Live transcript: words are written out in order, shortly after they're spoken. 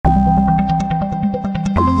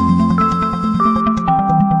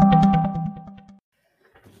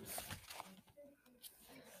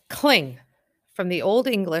Cling, from the Old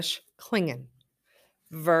English klingen,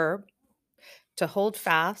 verb to hold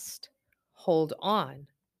fast, hold on,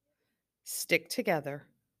 stick together,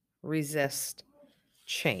 resist,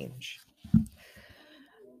 change.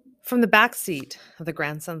 From the back seat of the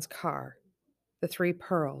grandson's car, the three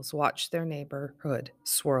Pearls watched their neighborhood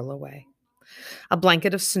swirl away. A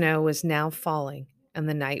blanket of snow was now falling, and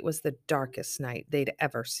the night was the darkest night they'd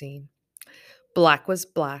ever seen. Black was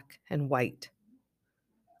black, and white.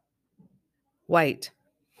 White.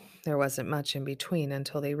 There wasn't much in between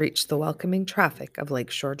until they reached the welcoming traffic of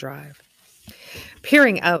Lakeshore Drive.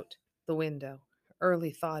 Peering out the window,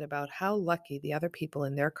 Early thought about how lucky the other people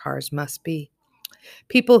in their cars must be.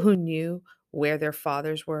 People who knew where their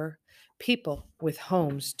fathers were, people with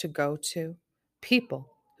homes to go to, people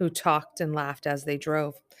who talked and laughed as they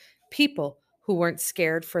drove, people who weren't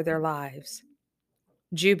scared for their lives.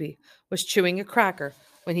 Juby was chewing a cracker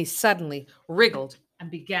when he suddenly wriggled and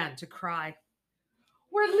began to cry.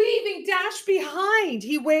 "We're leaving Dash behind,"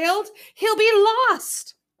 he wailed. "He'll be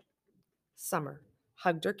lost." Summer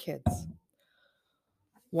hugged her kids,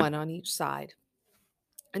 one on each side,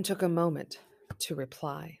 and took a moment to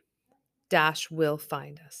reply. "Dash will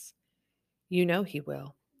find us. You know he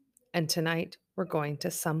will. And tonight we're going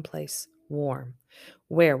to someplace warm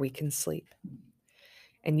where we can sleep.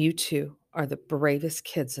 And you two are the bravest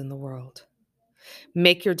kids in the world.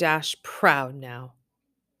 Make your Dash proud now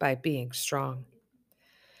by being strong."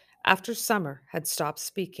 After Summer had stopped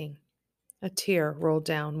speaking, a tear rolled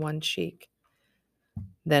down one cheek,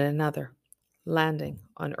 then another, landing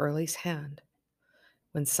on Early's hand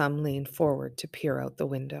when Some leaned forward to peer out the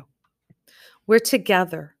window. "We're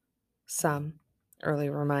together, Some," Early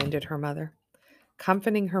reminded her mother.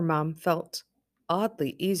 Comforting her mom felt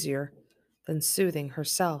oddly easier than soothing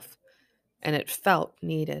herself, and it felt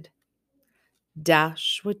needed.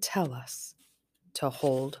 Dash would tell us to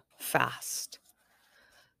hold fast.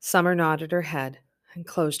 Summer nodded her head and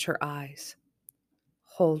closed her eyes.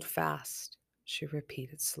 "Hold fast," she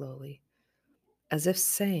repeated slowly, as if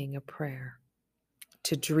saying a prayer.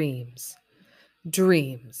 "To dreams,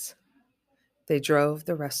 dreams." They drove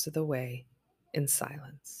the rest of the way in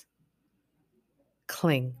silence.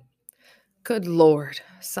 Cling. "Good Lord,"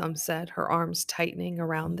 Some said, her arms tightening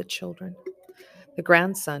around the children. The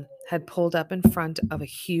grandson had pulled up in front of a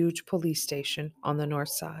huge police station on the north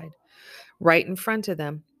side. Right in front of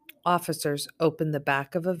them, officers opened the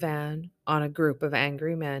back of a van on a group of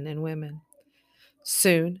angry men and women.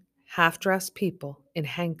 Soon, half-dressed people in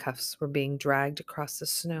handcuffs were being dragged across the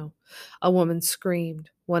snow. A woman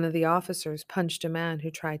screamed. One of the officers punched a man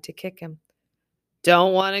who tried to kick him.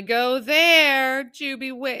 "Don't want to go there,"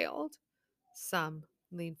 Juby wailed. Some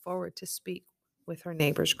leaned forward to speak with her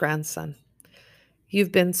neighbor's grandson.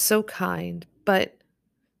 "You've been so kind, but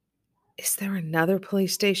is there another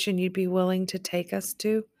police station you'd be willing to take us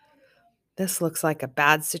to? This looks like a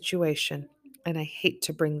bad situation, and I hate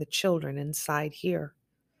to bring the children inside here."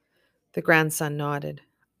 The grandson nodded.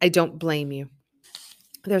 "I don't blame you.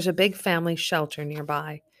 There's a big family shelter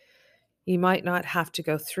nearby. You might not have to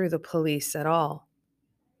go through the police at all.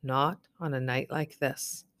 Not on a night like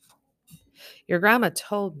this. Your grandma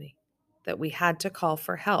told me that we had to call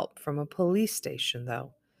for help from a police station,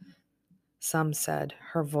 though," Some said,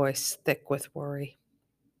 her voice thick with worry.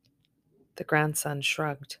 The grandson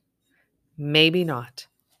shrugged. "Maybe not.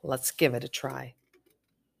 Let's give it a try."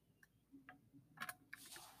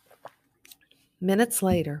 Minutes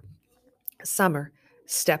later, Summer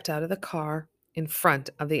stepped out of the car in front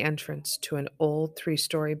of the entrance to an old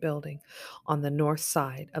three-story building on the north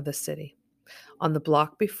side of the city. On the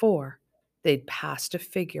block before, they'd passed a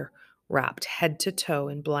figure wrapped head to toe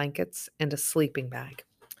in blankets and a sleeping bag,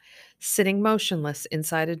 sitting motionless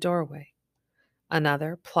inside a doorway.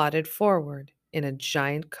 Another plodded forward in a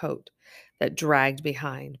giant coat that dragged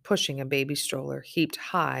behind, pushing a baby stroller heaped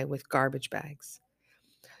high with garbage bags.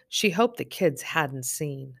 She hoped the kids hadn't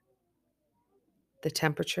seen. The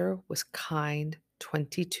temperature was kind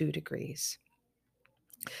 22 degrees.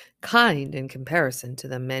 Kind in comparison to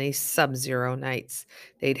the many sub-zero nights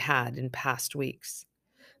they'd had in past weeks.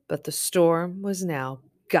 But the storm was now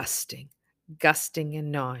gusting, gusting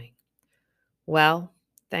and gnawing. "Well,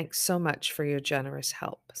 thanks so much for your generous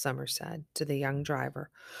help," Summer said to the young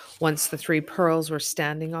driver, once the three Pearls were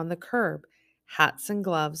standing on the curb, hats and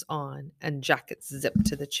gloves on and jackets zipped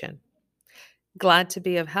to the chin. "Glad to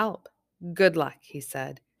be of help. Good luck," he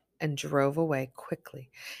said, and drove away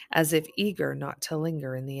quickly, as if eager not to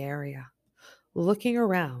linger in the area. Looking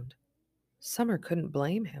around, Summer couldn't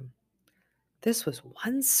blame him. This was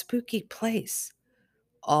one spooky place,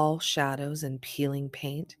 all shadows and peeling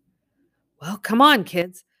paint. "Well, come on,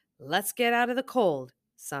 kids. Let's get out of the cold,"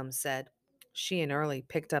 Some said. She and Early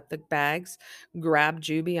picked up the bags, grabbed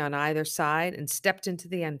Juby on either side, and stepped into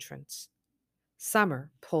the entrance.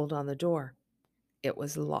 Summer pulled on the door. It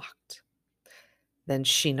was locked. Then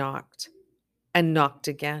she knocked and knocked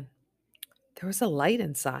again. There was a light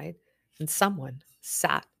inside, and someone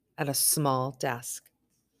sat at a small desk.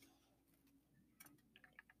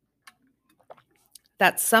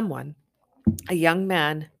 That someone, a young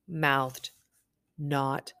man, mouthed,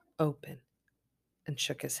 "Not open," and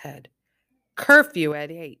shook his head. "Curfew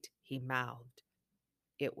at 8," he mouthed.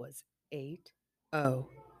 It was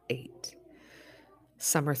 8:08.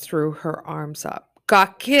 Summer threw her arms up.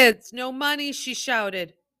 "Got kids, no money," she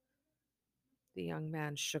shouted. The young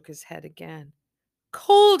man shook his head again.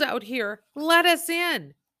 "Cold out here. Let us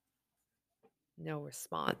in." No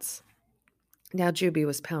response. Now Juby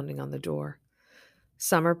was pounding on the door.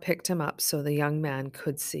 Summer picked him up so the young man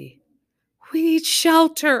could see. "We need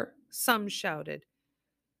shelter," some shouted.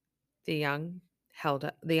 The young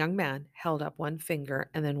man held up one finger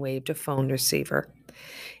and then waved a phone receiver.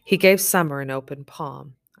 He gave Summer an open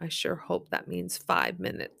palm. "I sure hope that means 5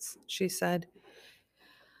 minutes," she said.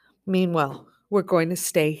 "Meanwhile, we're going to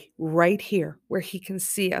stay right here where he can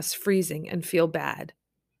see us freezing and feel bad.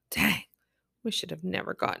 Dang, we should have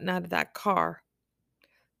never gotten out of that car."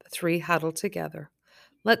 The three huddled together.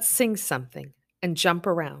 "Let's sing something and jump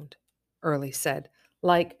around," Early said,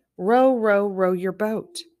 "like row, row, row your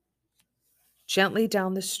boat gently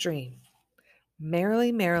down the stream.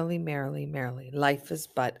 Merrily, merrily, merrily, merrily, life is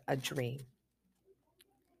but a dream."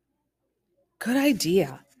 "Good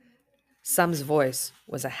idea." Sum's voice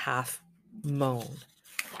was a half moan.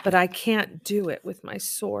 "But I can't do it with my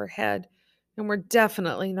sore head, and we're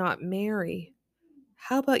definitely not merry.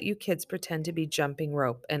 How about you kids pretend to be jumping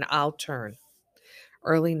rope and I'll turn?"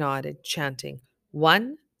 Early nodded, chanting,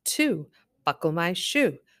 1, 2, buckle my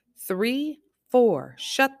shoe. 3, 4,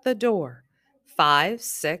 shut the door. 5,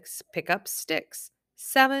 6, pick up sticks.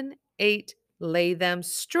 7, 8, lay them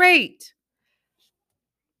straight.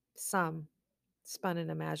 Some spun an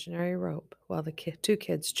imaginary rope while the two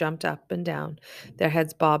kids jumped up and down, their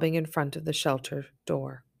heads bobbing in front of the shelter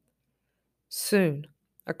door. Soon,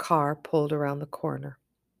 a car pulled around the corner.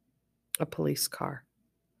 A police car.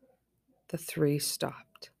 The three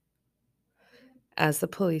stopped. As the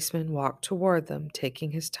policeman walked toward them,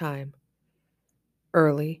 taking his time,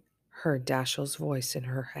 Early heard Dashiell's voice in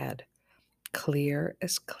her head, clear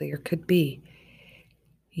as clear could be.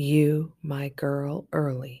 "You, my girl,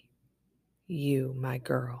 Early. You, my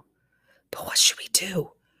girl." "But what should we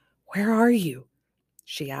do? Where are you?"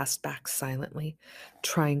 she asked back silently,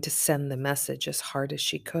 trying to send the message as hard as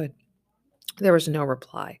she could. There was no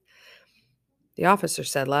reply. The officer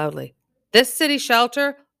said loudly, "This city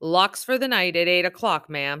shelter locks for the night at 8 o'clock,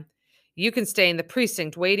 ma'am. You can stay in the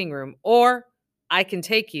precinct waiting room, or I can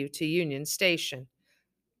take you to Union Station.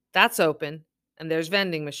 That's open, and there's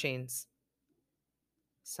vending machines."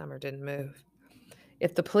 Summer didn't move.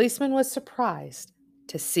 If the policeman was surprised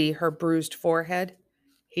to see her bruised forehead,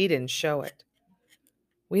 he didn't show it.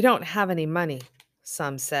 "We don't have any money,"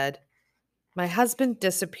 Some said. "My husband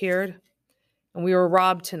disappeared, and we were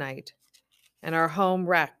robbed tonight, and our home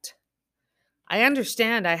wrecked. I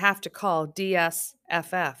understand I have to call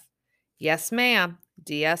DSFF." "Yes, ma'am,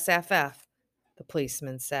 DSFF," the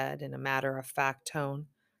policeman said in a matter-of-fact tone,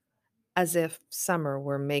 as if Summer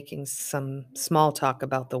were making some small talk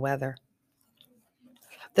about the weather.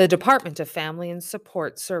 "The Department of Family and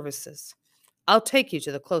Support Services. I'll take you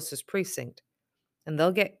to the closest precinct, and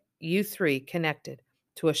they'll get you three connected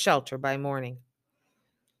to a shelter by morning."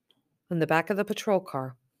 In the back of the patrol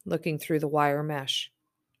car, looking through the wire mesh,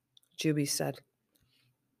 Juby said,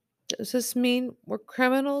 "Does this mean we're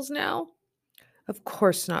criminals now?" "Of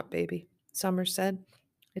course not, baby," Summer said.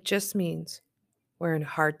 "It just means we're in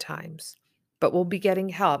hard times, but we'll be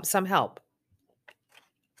getting some help."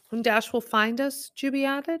 "And Dash will find us," Juby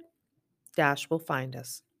added. "Dash will find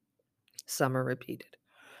us," Summer repeated.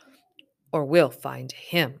 "Or we'll find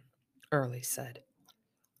him," Early said.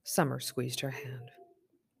 Summer squeezed her hand.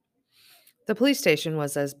 The police station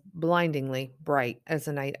was as blindingly bright as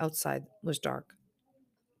the night outside was dark.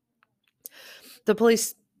 The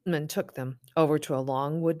policeman took them over to a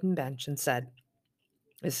long wooden bench and said,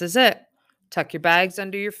 "This is it. Tuck your bags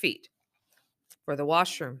under your feet. For the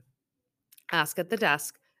washroom, ask at the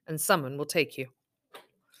desk, and someone will take you.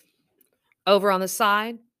 Over on the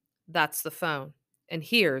side, that's the phone, and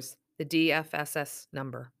here's the DFSS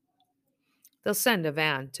number. They'll send a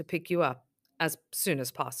van to pick you up as soon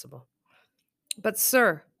as possible." "But,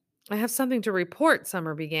 sir, I have something to report,"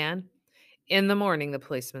 Summer began. "In the morning," the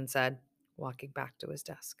policeman said, walking back to his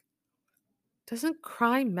desk. "Doesn't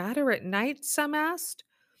crime matter at night?" Some asked.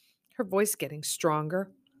 her voice getting stronger.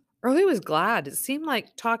 Early was glad. It seemed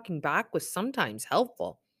like talking back was sometimes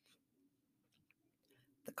helpful.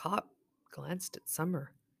 The cop glanced at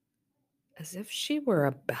Summer as if she were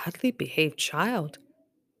a badly behaved child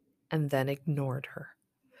and then ignored her,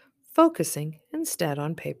 focusing instead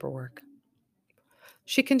on paperwork.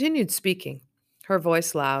 She continued speaking, her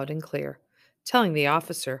voice loud and clear, telling the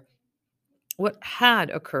officer what had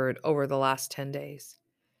occurred over the last 10 days.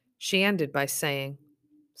 She ended by saying,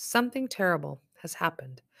 "Something terrible has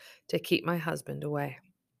happened to keep my husband away.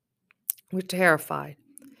 We're terrified,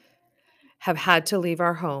 have had to leave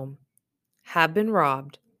our home, have been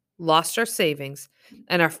robbed, lost our savings,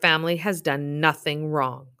 and our family has done nothing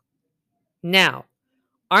wrong. Now,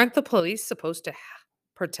 aren't the police supposed to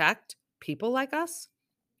protect people like us?"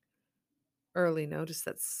 Early noticed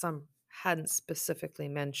that some hadn't specifically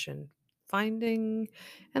mentioned finding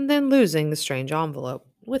and then losing the strange envelope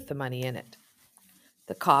with the money in it.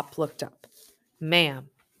 The cop looked up. "Ma'am,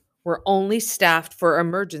 we're only staffed for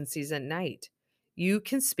emergencies at night. You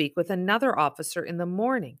can speak with another officer in the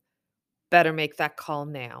morning. Better make that call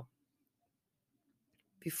now."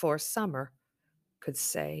 Before Summer could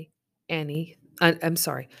say any, I'm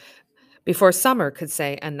sorry, before Summer could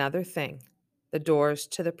say another thing, the doors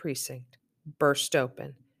to the precinct burst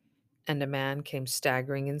open and a man came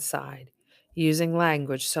staggering inside, using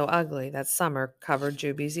language so ugly that Summer covered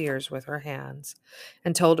Juby's ears with her hands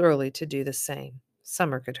and told Early to do the same.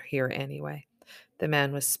 Summer could hear anyway. The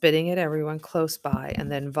man was spitting at everyone close by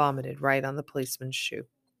and then vomited right on the policeman's shoe.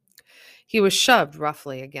 He was shoved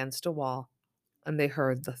roughly against a wall, and they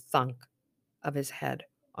heard the thunk of his head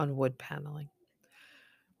on wood paneling.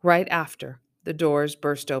 Right after, the doors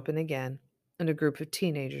burst open again, and a group of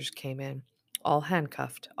teenagers came in, all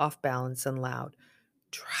handcuffed, off balance, and loud.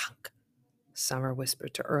 "Drunk," Summer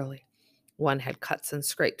whispered to Early. One had cuts and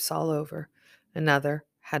scrapes all over. Another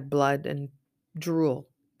had blood and drool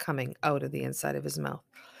coming out of the inside of his mouth.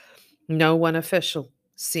 No one official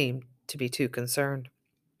seemed to be too concerned.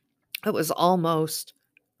 It was almost,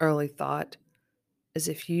 Early thought, as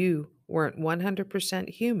if you weren't 100%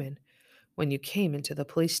 human when you came into the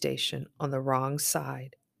police station on the wrong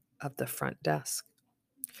side of the front desk.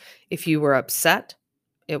 If you were upset,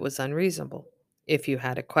 it was unreasonable. If you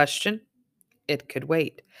had a question, it could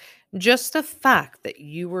wait. Just the fact that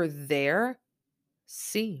you were there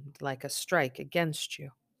seemed like a strike against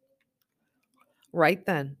you. Right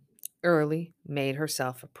then, Early made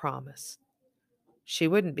herself a promise. She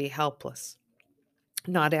wouldn't be helpless.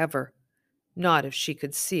 Not ever. Not if she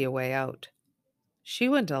could see a way out. She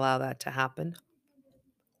wouldn't allow that to happen.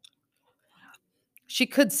 She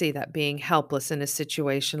could see that being helpless in a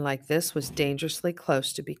situation like this was dangerously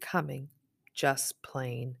close to becoming just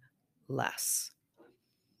plain less.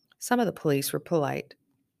 Some of the police were polite,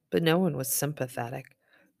 but no one was sympathetic.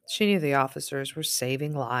 She knew the officers were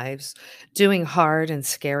saving lives, doing hard and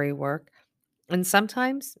scary work, and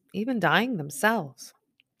sometimes even dying themselves.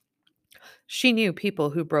 She knew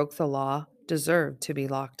people who broke the law deserved to be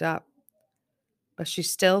locked up, but she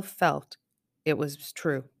still felt it was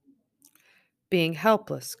true. Being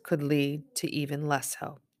helpless could lead to even less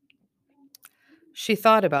help. She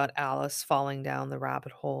thought about Alice falling down the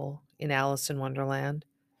rabbit hole in Alice in Wonderland.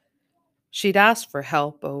 She'd asked for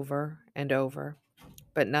help over and over,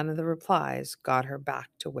 but none of the replies got her back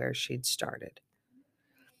to where she'd started.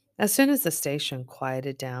 As soon as the station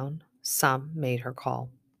quieted down, some made her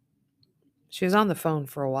call. She was on the phone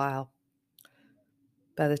for a while.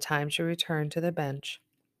 By the time she returned to the bench,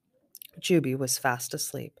 Juby was fast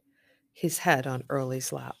asleep, his head on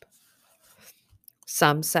Early's lap.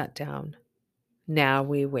 Some sat down. "Now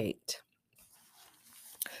we wait.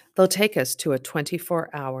 They'll take us to a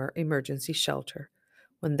 24-hour emergency shelter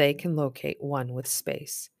when they can locate one with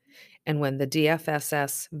space. And when the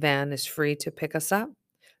DFSS van is free to pick us up,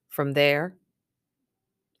 from there,"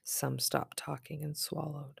 some stopped talking and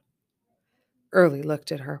swallowed. Early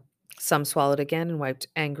looked at her. Some swallowed again and wiped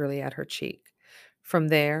angrily at her cheek. "From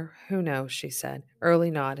there, who knows," she said.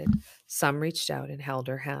 Early nodded. Some reached out and held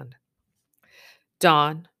her hand.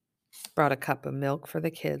 Dawn brought a cup of milk for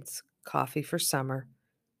the kids, coffee for Summer,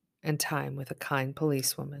 and time with a kind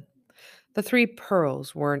policewoman. The three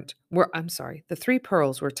pearls were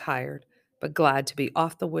tired, but glad to be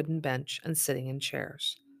off the wooden bench and sitting in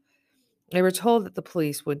chairs. They were told that the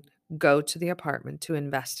police would go to the apartment to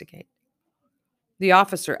investigate. The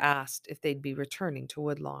officer asked if they'd be returning to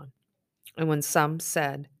Woodlawn, and when some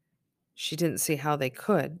said she didn't see how they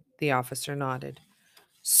could, the officer nodded.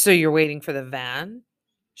 "So you're waiting for the van?"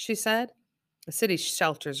 she said. "The city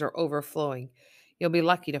shelters are overflowing. You'll be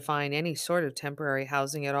lucky to find any sort of temporary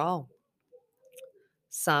housing at all."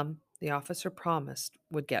 Some the officer promised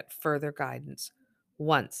would get further guidance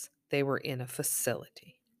once they were in a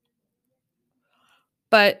facility.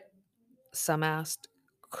 But some asked,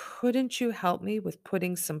 couldn't you help me with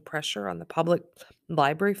putting some pressure on the public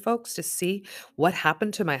library folks to see what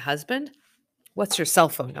happened to my husband? What's your cell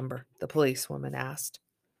phone number? The policewoman asked.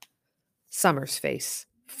 Summer's face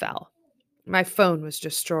fell. My phone was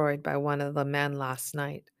destroyed by one of the men last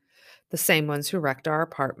night, the same ones who wrecked our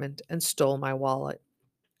apartment and stole my wallet.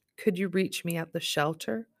 Could you reach me at the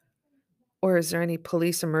shelter? Or is there any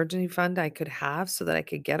police emergency fund I could have so that I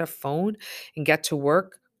could get a phone and get to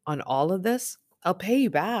work on all of this? I'll pay you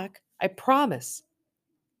back. I promise.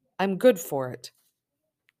 I'm good for it.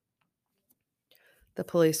 The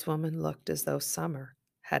policewoman looked as though Summer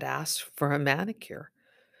had asked for a manicure.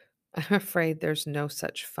 I'm afraid there's no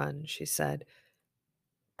such fund, she said,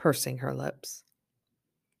 pursing her lips.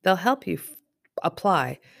 They'll help you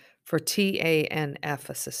apply for TANF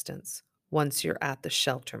assistance once you're at the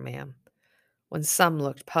shelter, ma'am. When some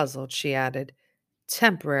looked puzzled, she added,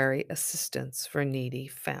 temporary assistance for needy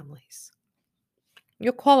families.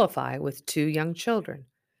 You'll qualify with 2 young children.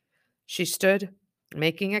 She stood,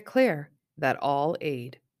 making it clear that all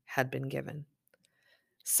aid had been given.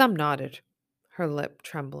 Some nodded, her lip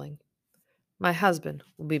trembling. My husband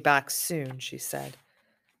will be back soon, she said.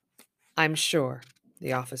 I'm sure,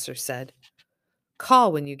 the officer said.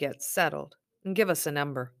 Call when you get settled and give us a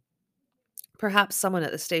number. Perhaps someone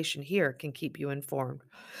at the station here can keep you informed.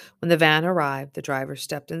 When the van arrived, the driver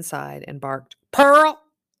stepped inside and barked, Pearl!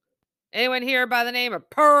 Anyone here by the name of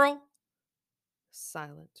Pearl?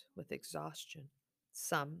 Silent with exhaustion,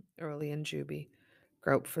 some, Early and Juby,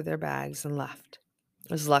 groped for their bags and left.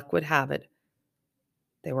 As luck would have it,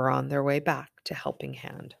 they were on their way back to Helping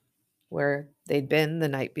Hand, where they'd been the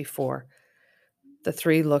night before. The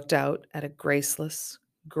 3 looked out at a graceless,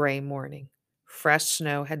 gray morning. Fresh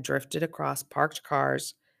snow had drifted across parked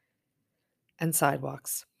cars and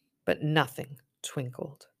sidewalks, but nothing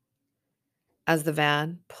twinkled. As the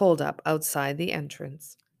van pulled up outside the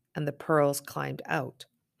entrance and the Pearls climbed out,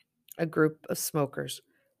 a group of smokers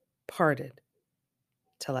parted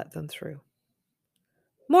to let them through.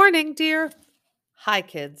 Morning, dear. Hi,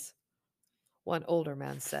 kids, one older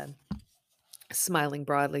man said, smiling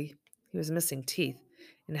broadly. He was missing teeth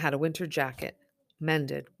and had a winter jacket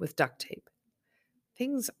mended with duct tape.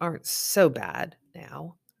 Things aren't so bad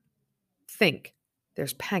now. Think,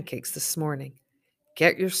 there's pancakes this morning.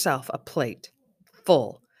 Get yourself a plate.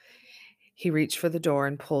 Full. He reached for the door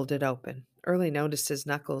and pulled it open. Early noticed his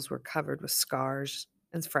knuckles were covered with scars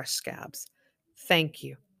and fresh scabs. Thank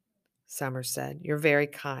you, Summer said. You're very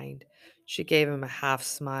kind. She gave him a half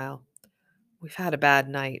smile. We've had a bad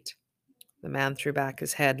night. The man threw back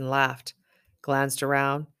his head and laughed, glanced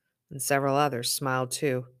around, and several others smiled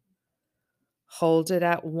too. Hold it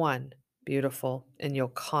at 1, beautiful, and you'll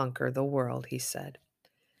conquer the world, he said.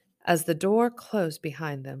 As the door closed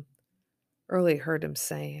behind them, Early heard him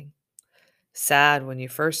saying, sad when you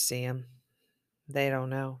first see him. They don't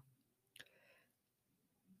know.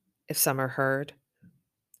 If Summer heard,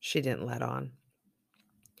 she didn't let on.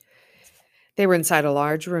 They were inside a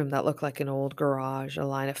large room that looked like an old garage. A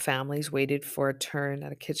line of families waited for a turn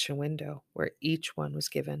at a kitchen window where each one was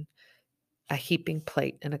given a heaping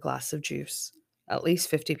plate and a glass of juice. At least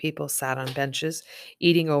 50 people sat on benches,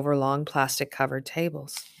 eating over long plastic-covered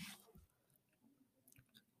tables.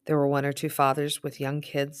 There were 1 or 2 fathers with young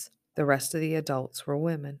kids. The rest of the adults were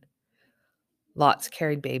women. Lots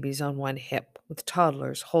carried babies on one hip, with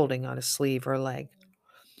toddlers holding on a sleeve or leg.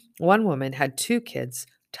 One woman had 2 kids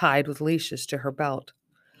tied with leashes to her belt,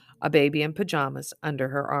 a baby in pajamas under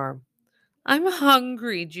her arm. I'm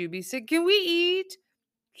hungry, Juby said. Can we eat?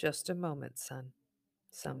 Just a moment, son,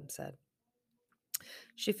 Some said.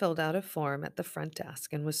 She filled out a form at the front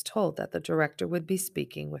desk and was told that the director would be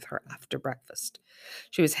speaking with her after breakfast.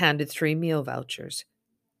 She was handed 3 meal vouchers.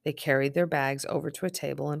 They carried their bags over to a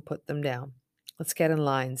table and put them down. Let's get in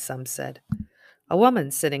line, Some said. A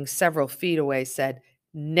woman sitting several feet away said,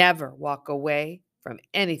 never walk away from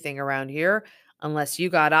anything around here unless you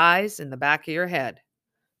got eyes in the back of your head.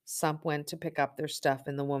 Some went to pick up their stuff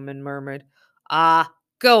and the woman murmured,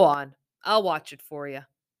 go on. I'll watch it for you.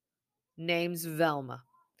 Name's Velma.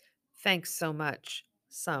 Thanks so much.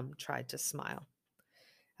 Some tried to smile.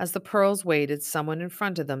 As the Pearls waited, someone in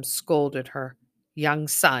front of them scolded her. Young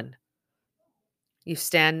son, you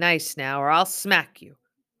stand nice now or I'll smack you.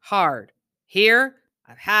 Hard. Here,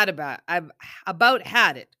 I've about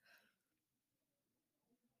had it.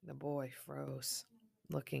 The boy froze,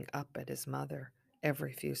 looking up at his mother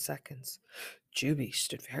every few seconds. Juby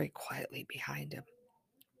stood very quietly behind him.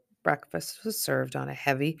 Breakfast was served on a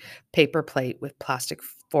heavy paper plate with plastic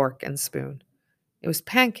fork and spoon. It was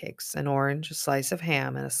pancakes, an orange, a slice of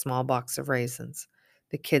ham, and a small box of raisins.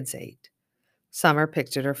 The kids ate. Summer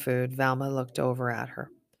picked at her food. Velma looked over at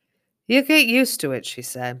her. You get used to it, she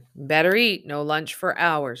said. Better eat. No lunch for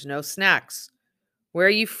hours. No snacks. Where are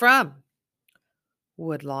you from?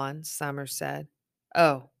 Woodlawn, Summer said.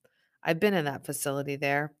 Oh, I've been in that facility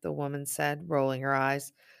there, the woman said, rolling her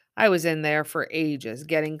eyes. I was in there for ages,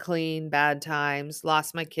 getting clean, bad times,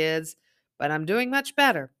 lost my kids, but I'm doing much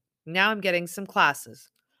better. Now I'm getting some classes.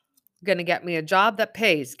 Gonna get me a job that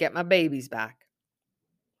pays, get my babies back.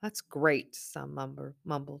 That's great, some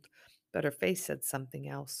mumbled, but her face said something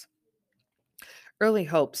else. Early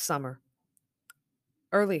hopes, Summer.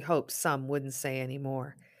 Early hopes some wouldn't say any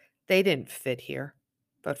more. They didn't fit here,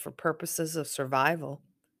 but for purposes of survival,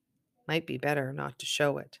 might be better not to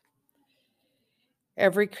show it.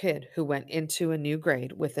 Every kid who went into a new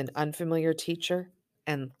grade with an unfamiliar teacher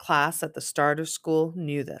and class at the start of school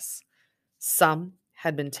knew this. Some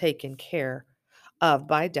had been taken care of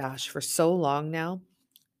by Dash for so long now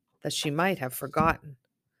that she might have forgotten.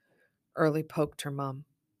 Early poked her mum.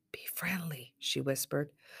 Be friendly, she whispered.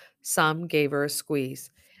 Some gave her a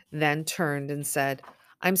squeeze, then turned and said,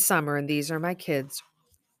 I'm Summer and these are my kids.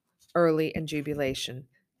 Early and Jubilation.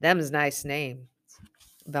 Them's nice names.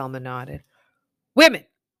 Velma nodded. Women!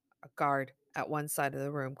 A guard at one side of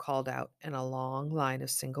the room called out, and a long line of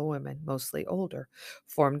single women, mostly older,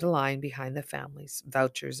 formed a line behind the families,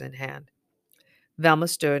 vouchers in hand. Velma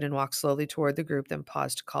stood and walked slowly toward the group, then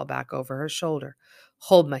paused to call back over her shoulder.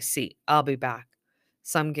 Hold my seat. I'll be back.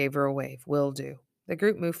 Some gave her a wave. Will do. The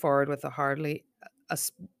group moved forward with hardly a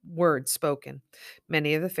word spoken.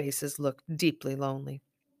 Many of the faces looked deeply lonely.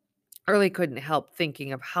 Early couldn't help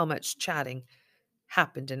thinking of how much chatting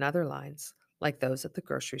happened in other lines, like those at the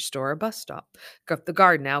grocery store or bus stop. The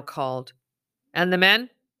guard now called, And the men?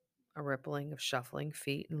 A rippling of shuffling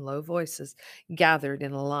feet and low voices gathered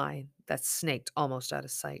in a line that snaked almost out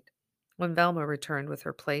of sight. When Velma returned with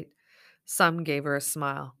her plate, some gave her a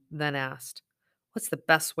smile, then asked, What's the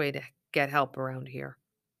best way to get help around here?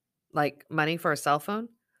 Like money for a cell phone?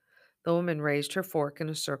 The woman raised her fork in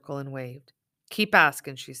a circle and waved. Keep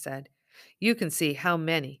asking, she said. You can see how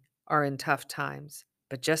many are in tough times,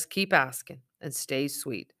 but just keep asking and stay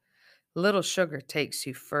sweet. Little sugar takes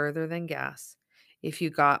you further than gas. If you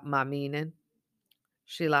got my meaning.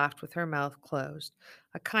 She laughed with her mouth closed,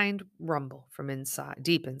 a kind rumble from inside,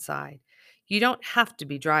 deep inside. You don't have to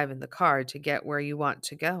be driving the car to get where you want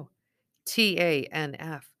to go.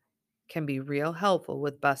 TANF can be real helpful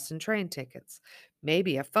with bus and train tickets,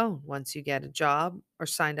 maybe a phone once you get a job or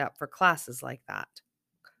signed up for classes like that.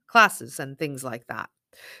 Classes and things like that.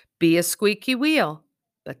 Be a squeaky wheel,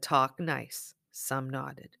 but talk nice. Some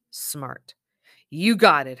nodded. Smart. You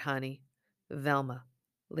got it, honey. Velma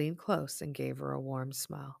leaned close and gave her a warm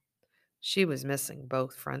smile. She was missing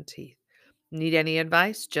both front teeth. Need any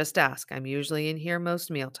advice? Just ask. I'm usually in here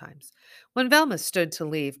most mealtimes. When Velma stood to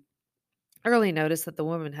leave, Early noticed that the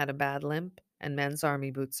woman had a bad limp and men's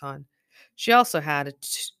army boots on. She also had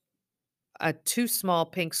a too small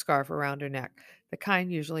pink scarf around her neck, the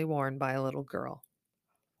kind usually worn by a little girl.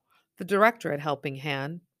 The director at Helping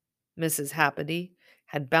Hand, Mrs. Happity,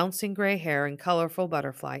 had bouncing gray hair and colorful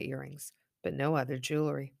butterfly earrings, but no other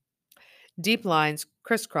jewelry. Deep lines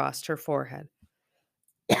crisscrossed her forehead.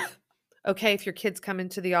 Okay, if your kids come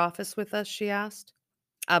into the office with us, she asked.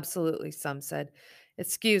 Absolutely, some said.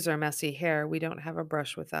 Excuse our messy hair, we don't have a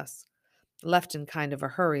brush with us. Left in kind of a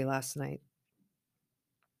hurry last night.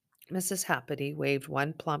 Mrs. Happity waved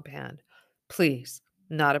one plump hand. Please,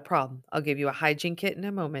 not a problem. I'll give you a hygiene kit in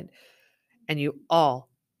a moment, and you all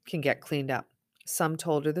can get cleaned up. Some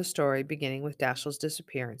told her the story, beginning with Dashiell's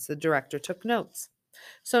disappearance. The director took notes.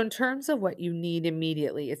 So, in terms of what you need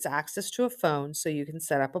immediately, it's access to a phone so you can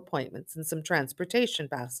set up appointments and some transportation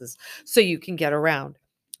passes so you can get around.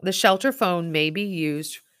 The shelter phone may be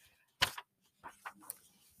used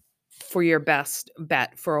for your best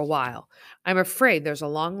bet for a while. I'm afraid there's a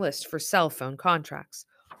long list for cell phone contracts.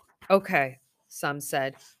 Okay, some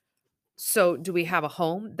said. So, do we have a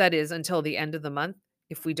home? That is, until the end of the month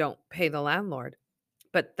if we don't pay the landlord.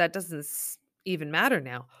 But that doesn't even matter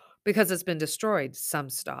now because it's been destroyed. Some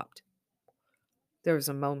stopped. There was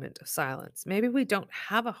a moment of silence. Maybe we don't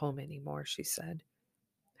have a home anymore, she said,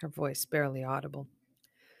 her voice barely audible.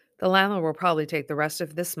 The landlord will probably take the rest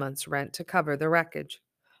of this month's rent to cover the wreckage.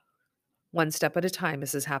 One step at a time,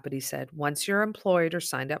 Mrs. Happity said. Once you're employed or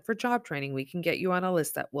signed up for job training, we can get you on a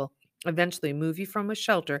list that will eventually move you from a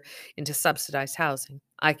shelter into subsidized housing.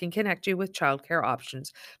 I can connect you with childcare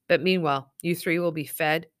options, but meanwhile, you three will be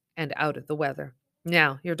fed and out of the weather.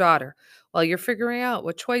 Now, your daughter, while you're figuring out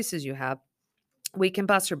what choices you have, we can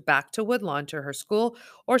bus her back to Woodlawn to her school,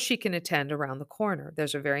 or she can attend around the corner.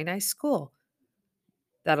 There's a very nice school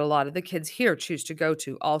that a lot of the kids here choose to go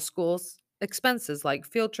to. All schools' expenses, like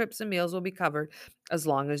field trips and meals, will be covered as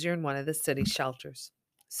long as you're in one of the city shelters.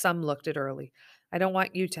 Some looked at Early. I don't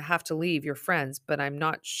want you to have to leave your friends, but I'm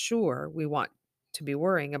not sure we want to be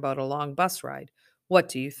worrying about a long bus ride. What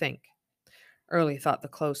do you think? Early thought the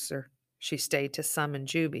closer she stayed to Sum and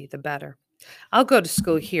Juby, the better. I'll go to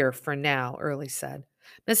school here for now, Early said.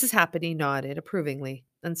 Mrs. Happy nodded approvingly,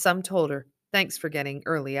 and Sum told her, thanks for getting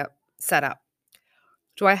Early up set up.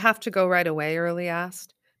 Do I have to go right away? Early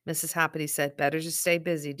asked. Mrs. Happy said, better to stay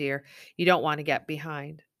busy, dear. You don't want to get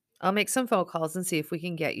behind. I'll make some phone calls and see if we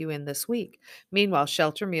can get you in this week. Meanwhile,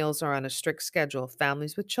 shelter meals are on a strict schedule.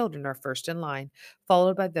 Families with children are first in line,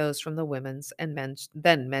 followed by those from the women's and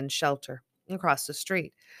men's shelter across the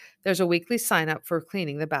street. There's a weekly sign up for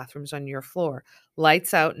cleaning the bathrooms on your floor.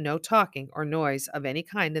 Lights out, no talking or noise of any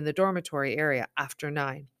kind in the dormitory area after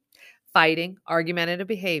 9. Fighting, argumentative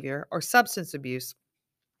behavior, or substance abuse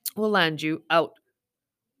will land you out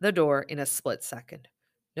the door in a split second.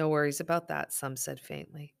 No worries about that, some said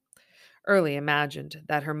faintly. Early imagined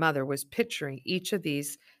that her mother was picturing each of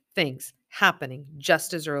these things happening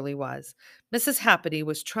just as Early was. Mrs. Happity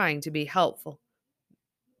was trying to be helpful,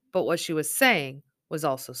 but what she was saying was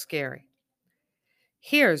also scary.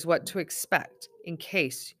 Here's what to expect in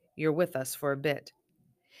case you're with us for a bit.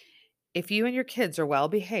 If you and your kids are well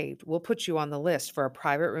behaved, we'll put you on the list for a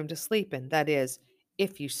private room to sleep in. That is,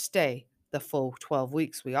 if you stay the full 12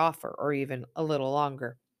 weeks we offer, or even a little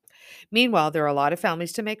longer. Meanwhile, there are a lot of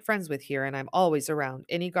families to make friends with here, and I'm always around.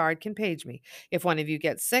 Any guard can page me. If one of you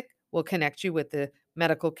gets sick, we'll connect you with the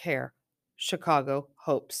medical care. Chicago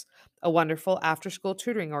Hopes. A wonderful after school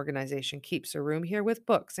tutoring organization keeps a room here with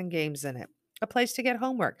books and games in it, a place to get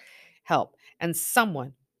homework, help, and some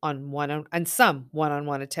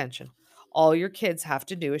one-on-one attention. All your kids have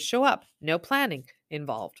to do is show up. No planning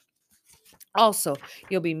involved. Also,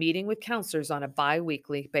 you'll be meeting with counselors on a bi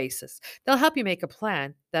weekly basis. They'll help you make a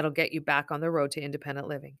plan that'll get you back on the road to independent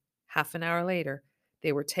living. Half an hour later,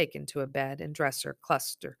 they were taken to a bed and dresser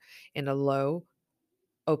cluster in a low,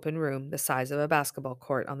 open room the size of a basketball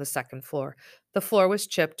court on the second floor. The floor was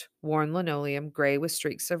chipped, worn linoleum, gray with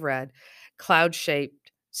streaks of red, cloud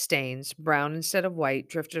shaped stains, brown instead of white,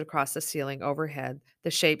 drifted across the ceiling overhead.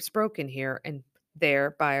 The shapes broken here and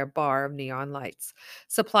there by a bar of neon lights.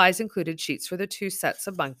 Supplies included sheets for the 2 sets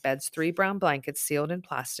of bunk beds, 3 brown blankets sealed in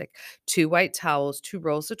plastic, 2 white towels, 2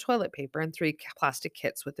 rolls of toilet paper, and 3 plastic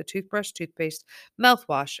kits with a toothbrush, toothpaste,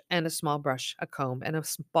 mouthwash, and a small brush, a comb, and a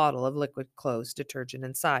bottle of liquid clothes detergent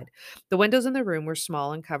inside. The windows in the room were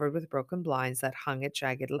small and covered with broken blinds that hung at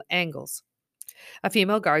jagged angles. A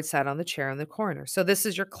female guard sat on the chair in the corner. So this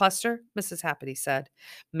is your cluster? Mrs. Happity said.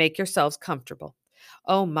 Make yourselves comfortable.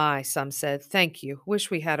 Oh my, some said. Thank you.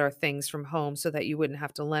 Wish we had our things from home so that you wouldn't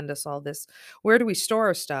have to lend us all this. Where do we store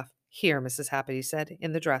our stuff? Here, Mrs. Happity said,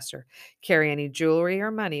 in the dresser. Carry any jewelry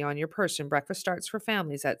or money on your person. Breakfast starts for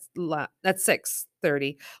families at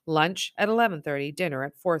 6:30, lunch at 11:30, dinner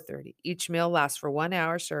at 4:30. Each meal lasts for 1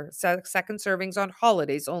 hour, sir. Second servings on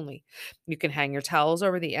holidays only. You can hang your towels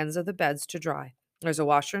over the ends of the beds to dry. There's a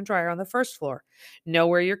washer and dryer on the first floor. Know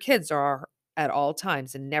where your kids are at all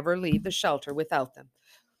times and never leave the shelter without them.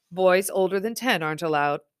 Boys older than 10 aren't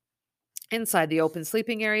allowed inside the open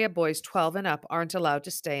sleeping area. Boys 12 and up aren't allowed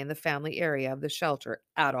to stay in the family area of the shelter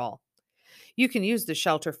at all. You can use the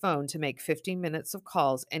shelter phone to make 15 minutes of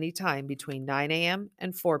calls anytime between 9 a.m.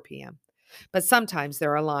 and 4 p.m. But sometimes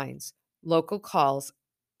there are lines, local calls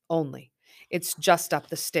only. It's just up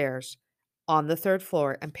the stairs on the third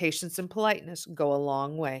floor, and patience and politeness go a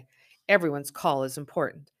long way. Everyone's call is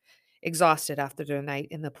important. Exhausted after their night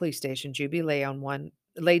in the police station, Juby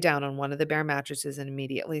lay down on one of the bare mattresses and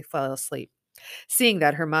immediately fell asleep. Seeing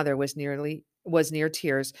that her mother was near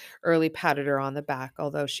tears, Early patted her on the back,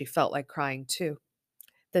 although she felt like crying too.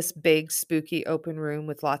 This big, spooky open room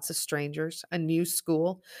with lots of strangers, a new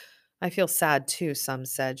school. I feel sad too, some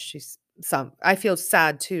said. I feel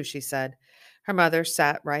sad too, she said. Her mother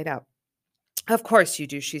sat right up. Of course you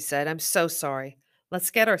do, she said. I'm so sorry. Let's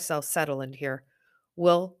get ourselves settled in here.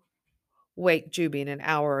 We'll wake Juby in an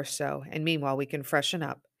hour or so, and meanwhile we can freshen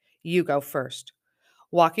up. You go first.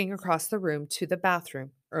 Walking across the room to the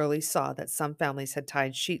bathroom, Early saw that some families had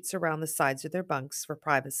tied sheets around the sides of their bunks for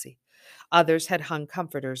privacy. Others had hung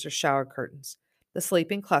comforters or shower curtains. The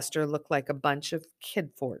sleeping cluster looked like a bunch of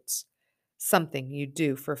kid forts, something you'd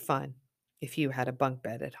do for fun if you had a bunk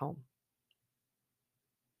bed at home.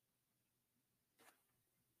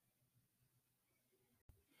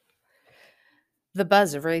 The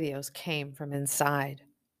buzz of radios came from inside.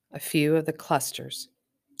 A few of the clusters.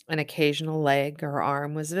 An occasional leg or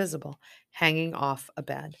arm was visible, hanging off a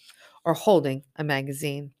bed, or holding a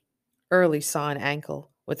magazine. Early saw an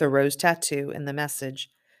ankle with a rose tattoo and the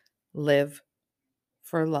message, "Live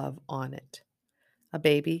for Love," on it. A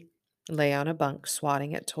baby lay on a bunk,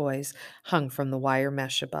 swatting at toys hung from the wire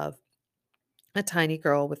mesh above. A tiny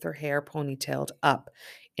girl with her hair ponytailed up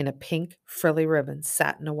in a pink frilly ribbon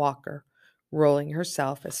sat in a walker, rolling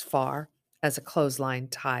herself as far as a clothesline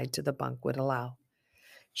tied to the bunk would allow.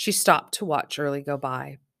 She stopped to watch Early go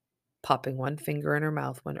by, popping one finger in her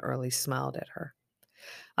mouth when Early smiled at her.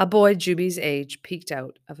 A boy Juby's age peeked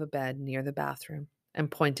out of a bed near the bathroom and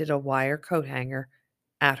pointed a wire coat hanger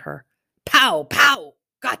at her. "Pow, pow!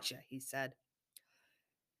 Gotcha," he said.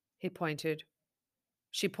 He pointed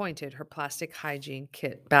She pointed her plastic hygiene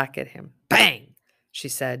kit back at him. "Bang!" she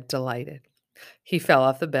said, delighted. He fell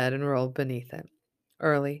off the bed and rolled beneath it.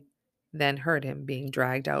 Early then heard him being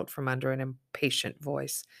dragged out from under an impatient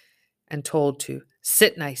voice and told to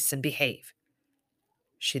sit nice and behave.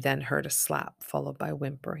 She then heard a slap followed by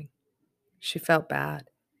whimpering. She felt bad,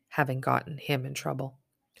 having gotten him in trouble.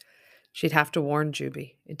 She'd have to warn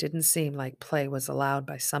Juby. It didn't seem like play was allowed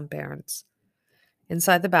by some parents.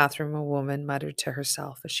 Inside the bathroom, a woman muttered to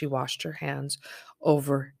herself as she washed her hands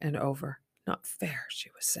over and over. "Not fair," she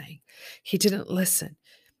was saying. "He didn't listen.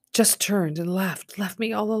 Just turned and left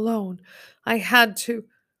me all alone. I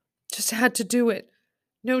just had to do it.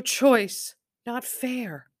 No choice. Not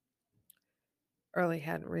fair." Early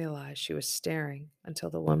hadn't realized she was staring until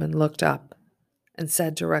the woman looked up and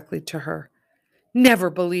said directly to her, "Never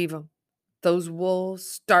believe 'em. Those wolves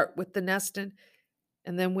start with the nesting,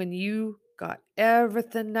 and then when you got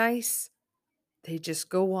everything nice, they just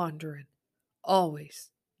go wandering. Always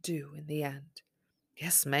do in the end."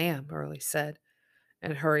 "Yes, ma'am," Early said,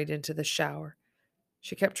 and hurried into the shower.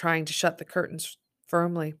 She kept trying to shut the curtains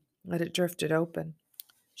firmly, but it drifted open.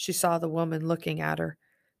 She saw the woman looking at her,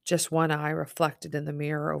 just one eye reflected in the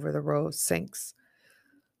mirror over the row of sinks.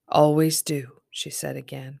 "Always do," she said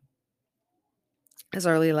again. As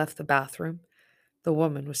Early left the bathroom, the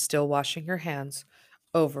woman was still washing her hands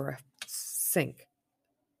over a sink,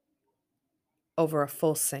 over a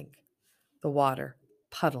full sink, the water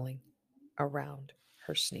puddling around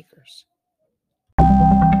her sneakers.